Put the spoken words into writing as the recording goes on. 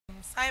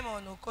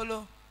Simon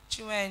Okolo,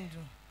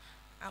 Chinwendu.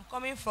 I'm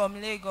coming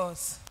from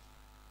Lagos.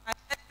 My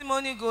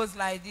testimony goes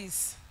like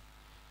this.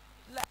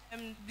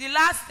 The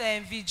last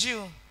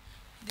vigil,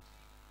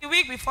 the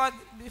week before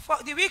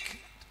the week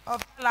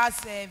of the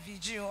last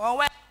vigil, on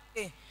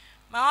Wednesday,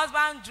 my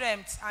husband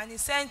dreamt and he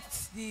sent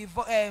the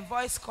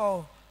voice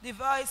call, the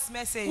voice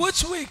message.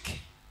 Which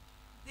week?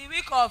 The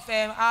week of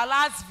our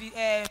last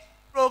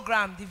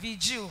program, the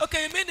vigil.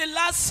 Okay, you mean the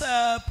last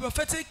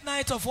prophetic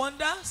night of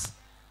wonders?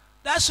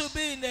 That should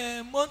be in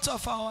the month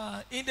of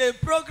in the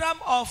program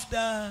of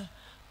the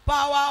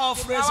power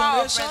of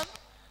resurrection.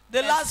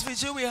 The last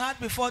vigil we had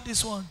before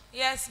this one.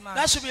 Yes, ma'am.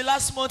 That should be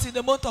last month in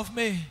the month of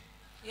May.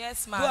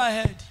 Yes, ma'am. Go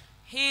ahead.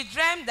 He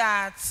dreamed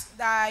that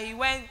he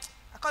went,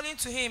 according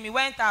to him, he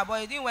went out, but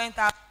he didn't went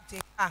out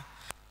with a car.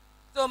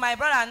 So my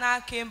brother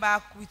now came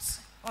back with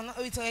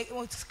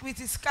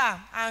his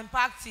car and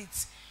parked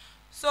it.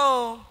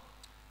 So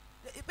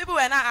people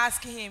were not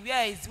asking him,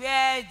 where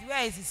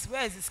is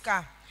his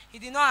car? He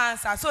did not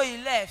answer, so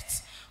he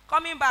left.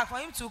 Coming back, for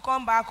him to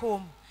come back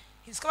home,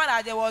 he discovered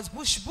that there was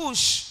bush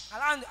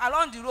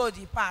along the road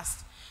he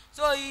passed.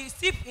 So he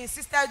still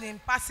insisted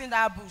in passing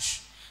that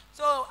bush.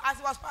 So as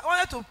he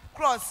wanted to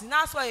cross, he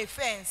now saw a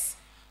fence.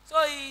 So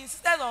he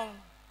insisted on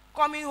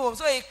coming home.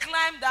 So he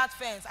climbed that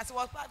fence. As he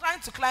was trying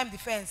to climb the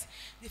fence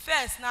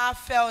now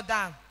fell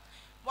down.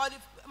 But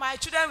my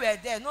children were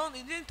there. No,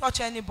 he didn't touch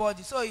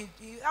anybody. So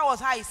that was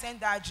how he sent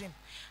that dream.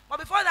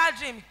 But before that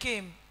dream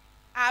came,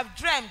 I've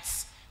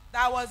dreamt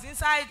that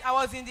I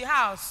was in the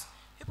house.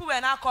 People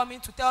were now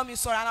coming to tell me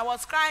sorry, and I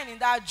was crying in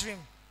that dream.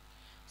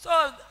 So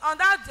on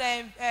that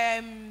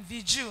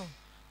vigil,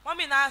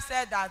 Mommy now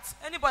said that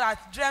anybody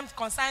that dreamt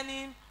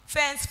concerning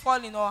fence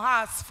falling or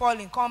house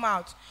falling, come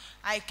out.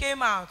 I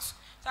came out.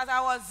 So as I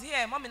was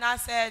here, Mommy now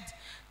said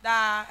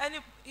that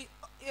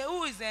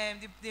who is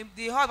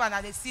the husband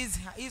that they sees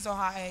his or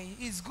her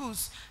his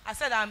goose. I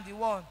said I'm the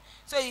one.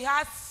 So he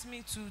asked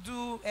me to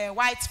do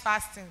white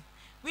fasting,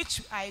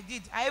 which I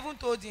did. I even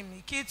told him,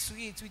 he killed to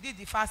eat. We did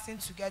the fasting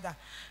together.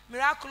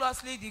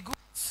 Miraculously, the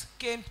goods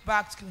came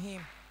back to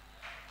him.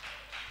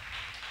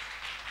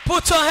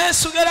 Put your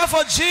hands together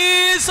for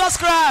Jesus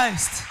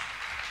Christ.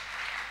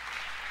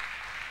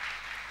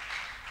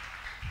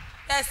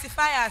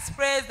 Testifiers,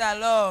 praise the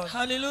Lord.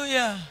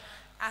 Hallelujah.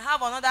 I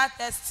have another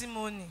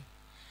testimony.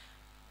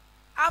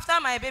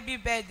 After my baby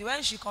birthday,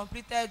 when she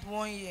completed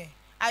 1 year,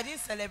 I didn't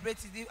celebrate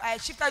it. I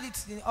shifted it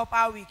to the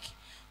upper week.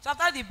 So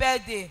after the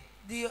birthday,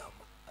 the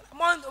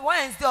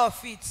Wednesday of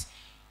it,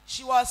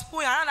 she was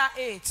pooing around her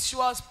 8. She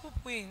was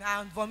pooping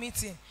and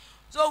vomiting.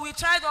 So we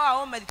tried all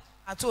our own medication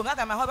at home. That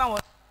time my husband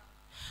was.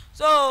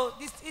 So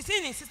he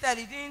still insisted,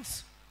 he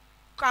didn't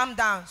calm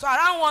down. So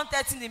around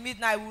 1:30 in the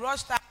midnight, we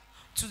rushed her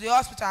to the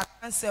hospital at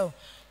Cancel.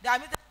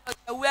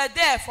 We were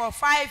there for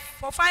five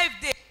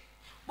days.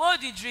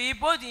 Both the drip,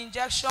 both the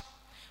injection,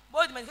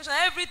 both the medication,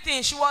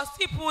 everything. She was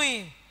still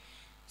pooing.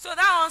 So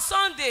that on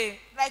Sunday,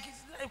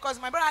 because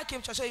my brother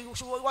came to church,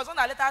 she was on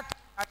that letter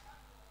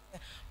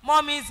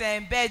Mommy's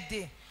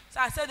birthday. So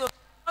I said, I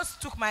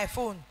just took my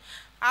phone.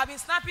 I've been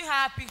snapping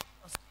her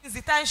pictures since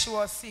the time she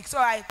was sick. So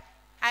I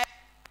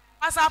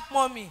WhatsApp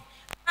Mommy.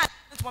 I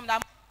told Mom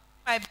that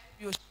my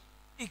baby was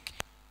sick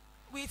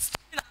with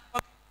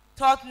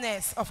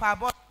tautness of her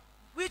body,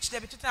 which they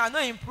be treating no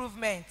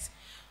improvement.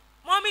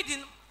 Mommy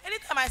didn't.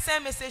 Anytime I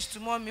send message to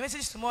Mommy,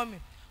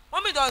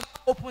 Mommy doesn't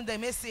open the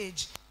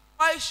message.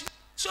 Or she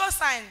show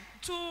sign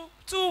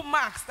two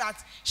marks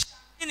that she's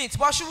in it,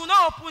 but she will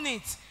not open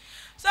it.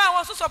 So I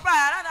was so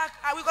surprised.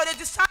 We got a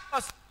discharge.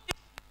 It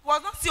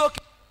was not still okay.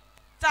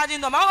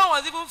 Charging them. My mom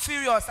was even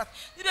furious that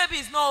the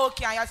baby is not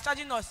okay and you're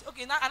charging us.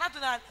 Okay, now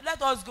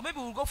let us go. Maybe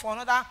we'll go for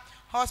another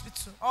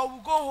hospital or we'll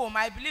go home.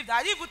 I believe that.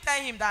 I didn't even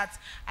tell him that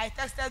I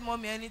texted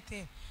Mommy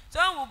anything. So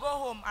when we'll go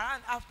home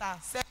around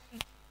after 7,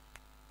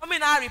 Mommy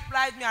now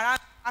replied me around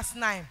past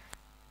 9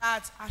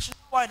 that I should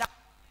not worry that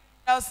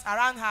else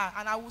around her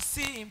and I will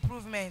see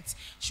improvement.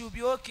 She will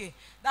be okay.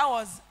 That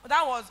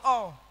was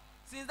all.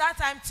 Since that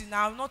time till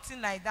now,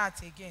 nothing like that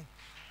again.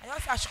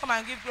 I should come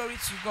and give glory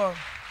to God.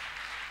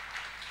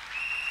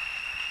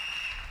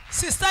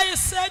 Sister, you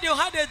said you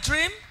had a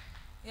dream?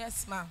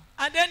 Yes, ma'am.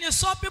 And then you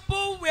saw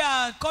people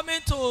were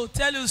coming to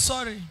tell you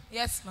sorry?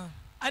 Yes, ma'am.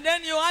 And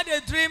then you had a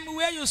dream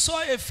where you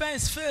saw a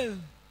fence fail?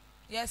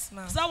 Yes,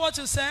 ma'am. Is that what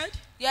you said?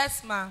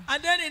 Yes, ma'am.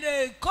 And then in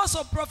the course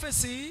of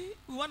prophecy,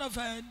 one of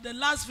the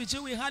last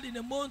vigil we had in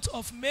the month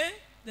of May,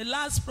 the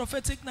last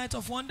prophetic night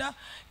of wonder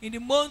in the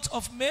month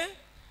of May,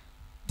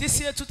 this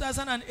year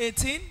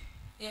 2018.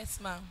 Yes,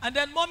 ma'am. And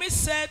then Mommy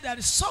said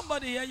that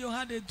somebody here, you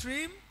had a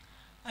dream,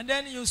 and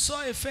then you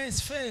saw a fence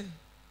fail.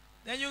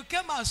 Then you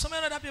came out, so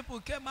many other people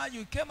came out,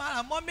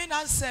 and Mommy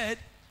now said,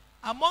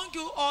 among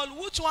you all,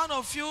 which one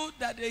of you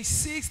that they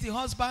seeks the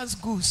husband's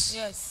goose?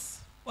 Yes.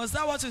 Was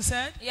that what you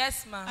said?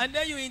 Yes, ma'am. And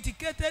then you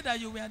indicated that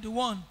you were the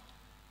one.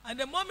 And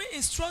the Mommy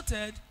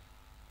instructed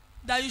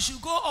that you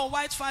should go on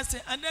white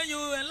fasting. And then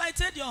you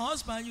enlightened your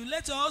husband. You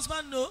let your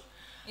husband know.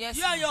 Yes,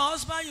 you and your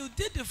husband, you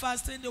did the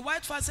fasting, the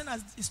white fasting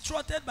as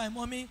instructed by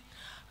Mommy.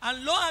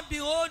 And lo and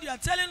behold, you are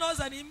telling us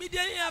that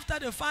immediately after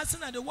the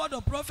fasting and the word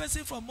of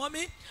prophecy from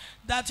mommy,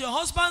 that your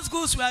husband's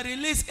goods were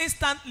released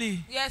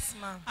instantly. Yes,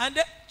 ma'am. And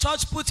the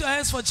church, put your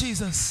hands for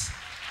Jesus.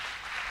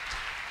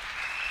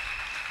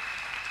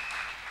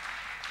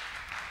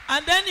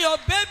 And then your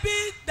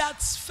baby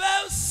that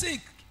fell sick,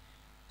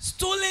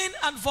 stooling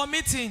and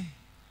vomiting.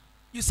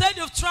 You said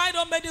you've tried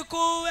all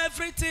medical,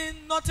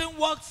 everything, nothing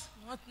worked.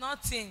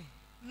 Nothing.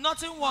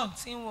 Nothing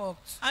worked. Nothing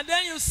worked. And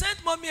then you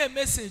sent mommy a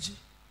message.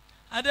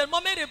 And then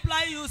mommy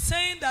replied you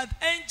saying that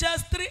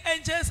angels, 3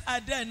 angels are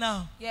there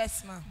now.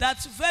 Yes, ma'am.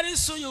 That very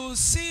soon you will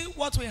see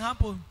what will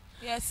happen.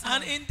 Yes,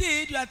 ma'am. And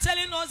indeed, you are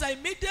telling us that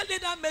immediately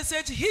that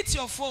message hit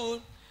your phone,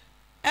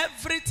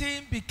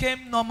 everything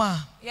became normal.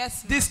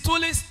 Yes, ma'am. The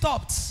stooling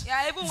stopped.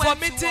 Yeah, I even went to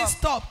Vomiting work.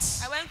 stopped.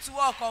 I went to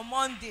work on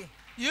Monday.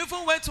 You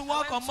even went to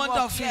work on Monday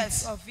of it.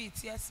 Yes, of it.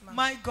 Yes, ma'am.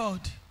 My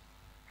God.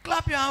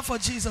 Clap your hand for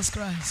Jesus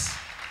Christ.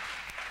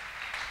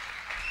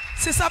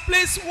 Sister,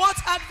 please, what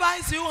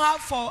advice do you have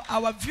for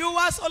our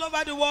viewers all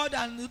over the world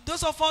and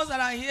those of us that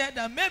are here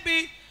that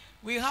maybe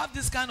we have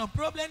this kind of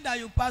problem that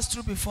you passed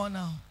through before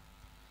now?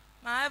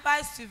 My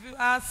advice to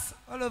viewers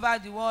all over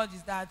the world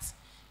is that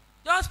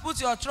just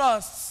put your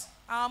trust.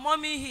 Our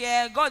mommy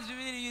here, God is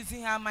really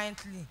using her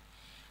mightily.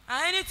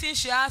 And anything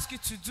she asks you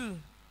to do,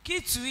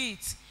 keep to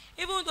it.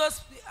 Even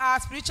those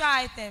spiritual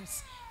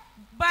items,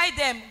 buy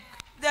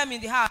them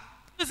in the house,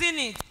 using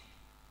it.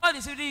 God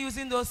is really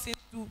using those things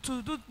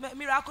to do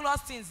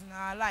miraculous things in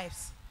our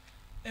lives.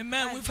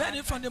 Amen. We've heard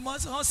it from the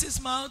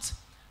horse's mouth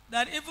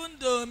that even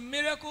the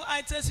miracle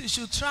items, you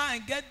should try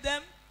and get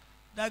them,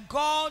 that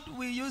God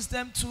will use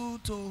them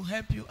to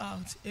help you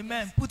out.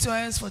 Amen. Yes. Put your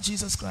hands for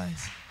Jesus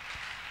Christ.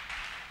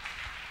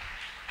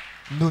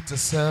 L'autre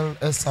sœur,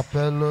 elle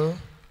s'appelle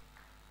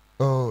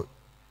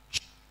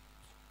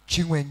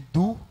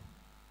Chinwendu,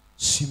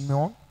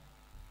 Simeon.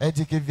 Elle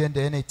dit qu'elle vient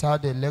d'un état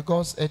de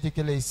Lagos. Elle dit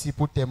qu'elle est ici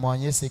pour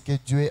témoigner ce que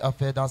Dieu a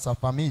fait dans sa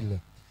famille.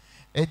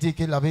 Elle dit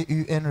qu'elle avait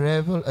eu un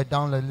rêve et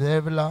dans le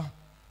rêve là,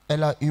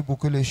 elle a eu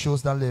beaucoup de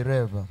choses dans le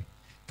rêve.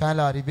 Quand elle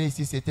est arrivée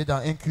ici, c'était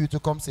dans un culte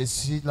comme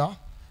ceci là.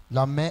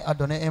 La mère a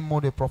donné un mot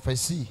de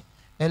prophétie.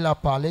 Elle a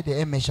parlé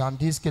d'une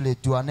marchandise que le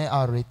douanier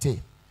a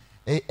arrêté.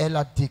 Et elle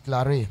a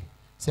déclaré.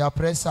 C'est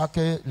après ça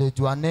que le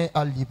douanier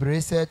a libéré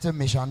cette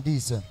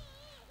marchandise.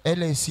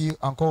 Elle est ici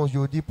encore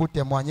aujourd'hui pour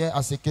témoigner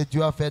à ce que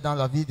Dieu a fait dans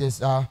la vie de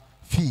sa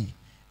fille.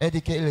 Elle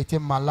dit qu'elle était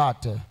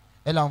malade.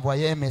 Elle a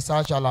envoyé un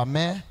message à la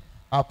mère.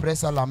 Après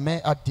ça, la mère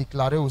a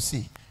déclaré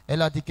aussi.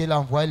 Elle a dit qu'elle a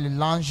envoyé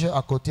l'ange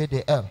à côté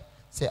d'elle.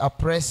 C'est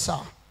après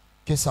ça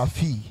que sa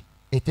fille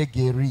était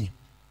guérie.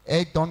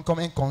 Elle donne comme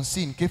un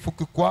consigne qu'il faut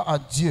que croire à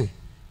Dieu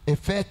et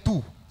faire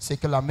tout ce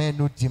que la mère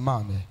nous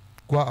demande.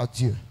 Croire à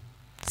Dieu.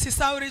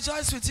 Sister, I will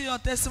rejoice with you. Your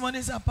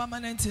testimonies are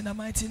permanent in the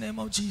mighty name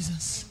of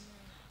Jesus.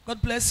 God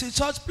bless you.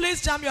 Church,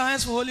 please jam your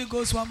hands for Holy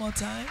Ghost one more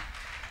time.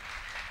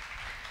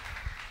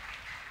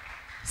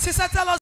 Sister, tell us.